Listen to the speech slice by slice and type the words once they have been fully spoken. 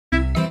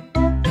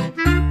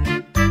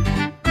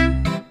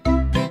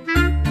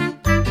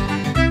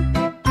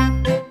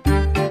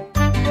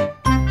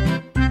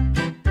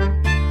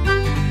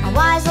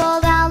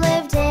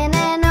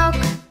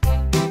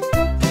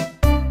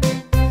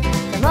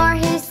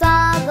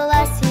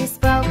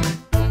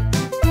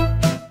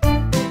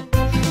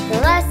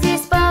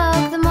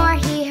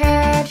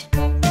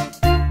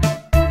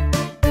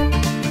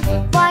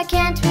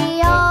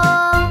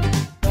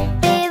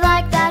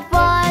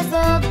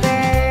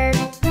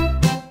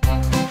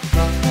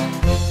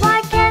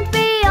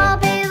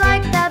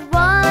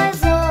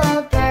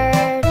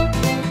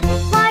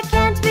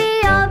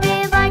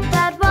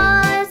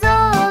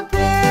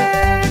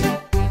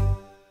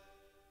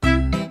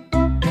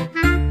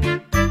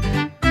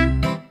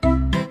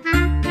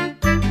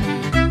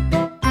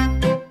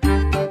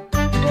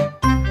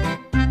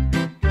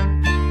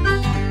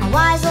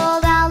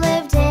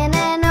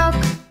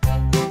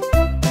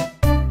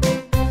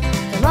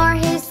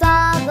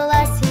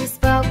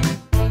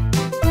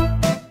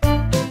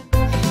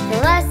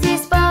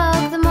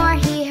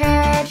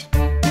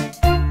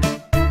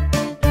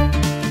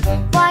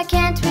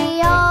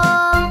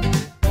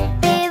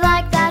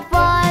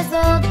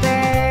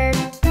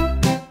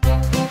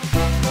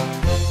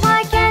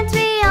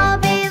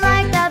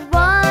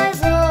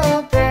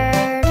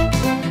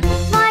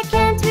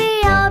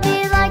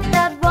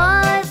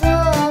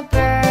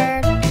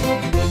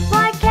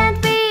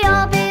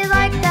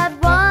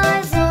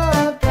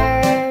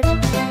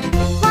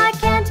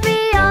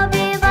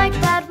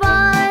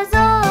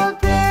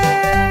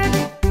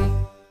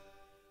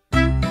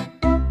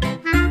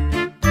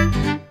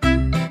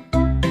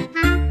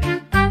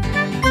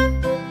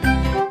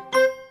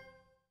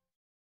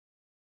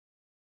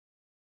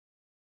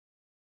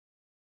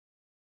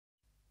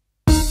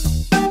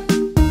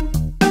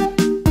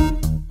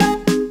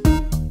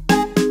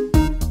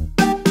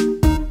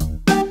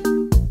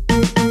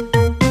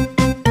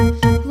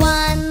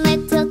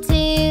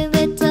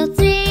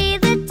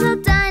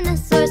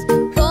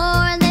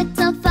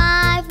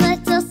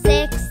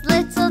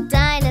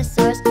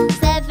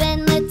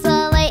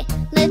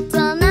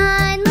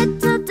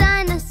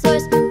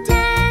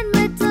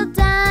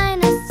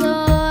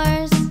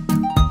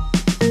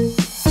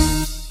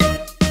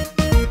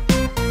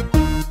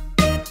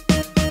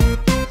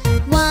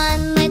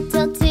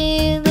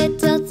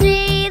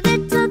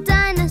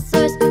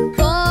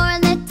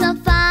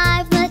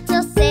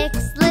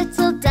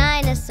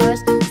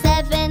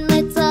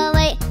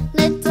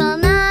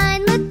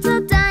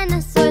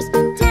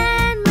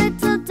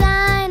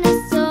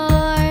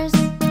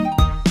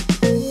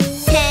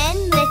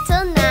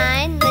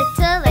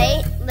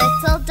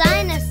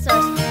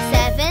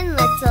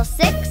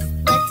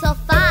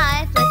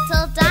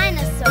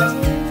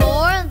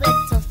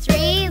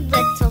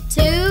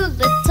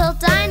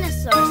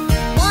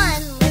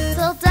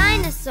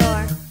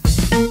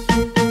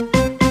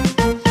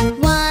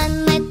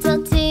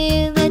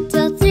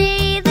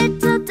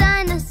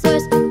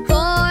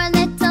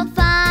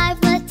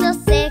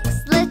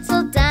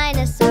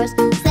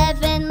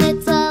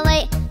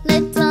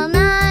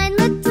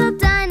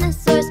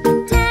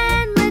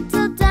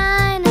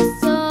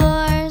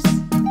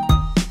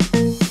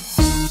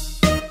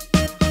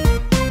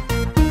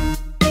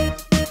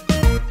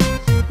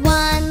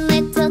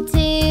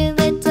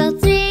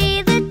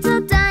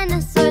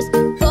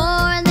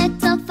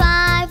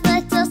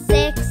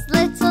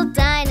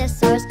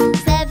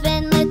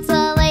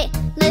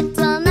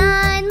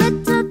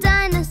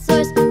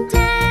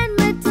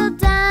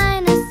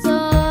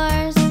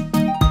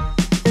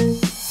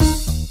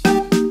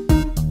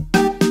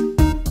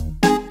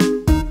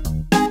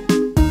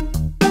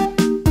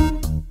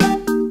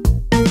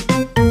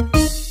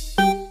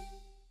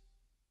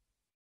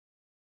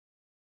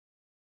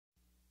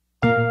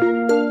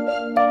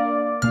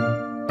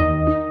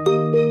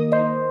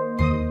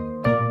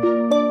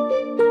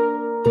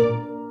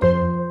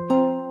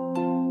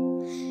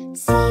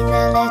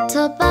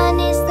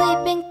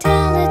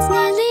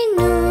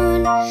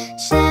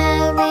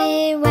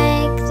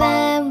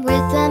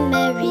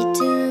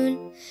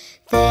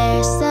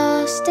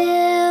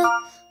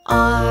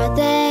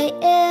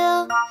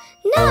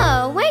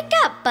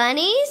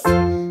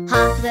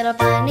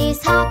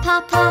bunnies, hop,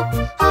 hop, hop.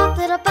 Hop,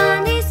 little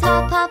bunnies,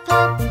 hop, hop,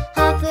 hop.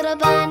 Hop, little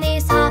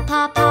bunnies, hop,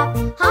 hop, hop.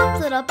 Hop,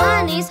 little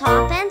bunnies,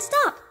 hop and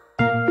stop.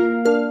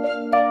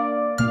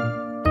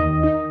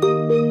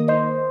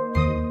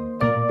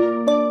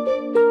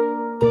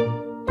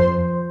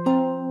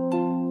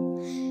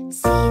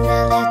 See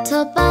the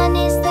little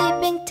bunnies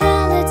sleeping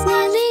till it's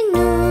nearly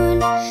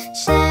noon.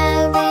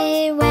 Shall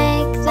we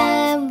wake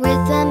them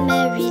with a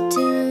merry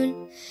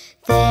tune?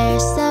 They're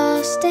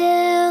so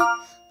still,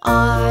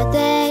 are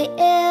they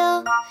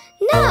ill?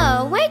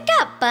 No, wake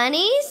up,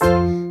 bunnies!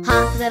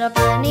 Hop, little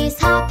bunnies,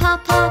 hop,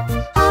 hop, hop.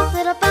 Hop,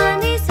 little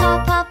bunnies,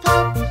 hop, hop,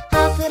 hop.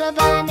 Hop, little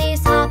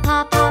bunnies, hop,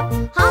 hop, hop.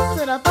 Hop,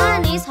 little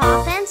bunnies,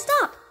 hop and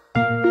stop.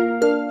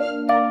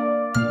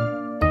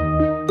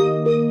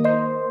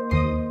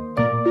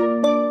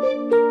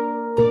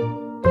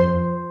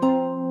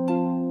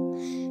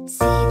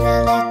 See the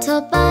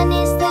little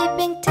bunnies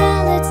sleeping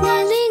till it's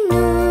nearly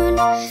noon.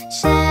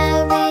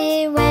 Shall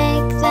we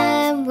wake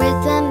them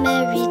with a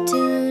merry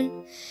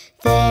tune?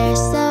 They're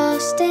so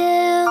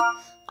still,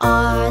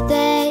 are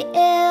they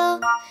ill?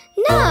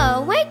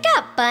 No, wake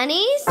up,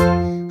 bunnies!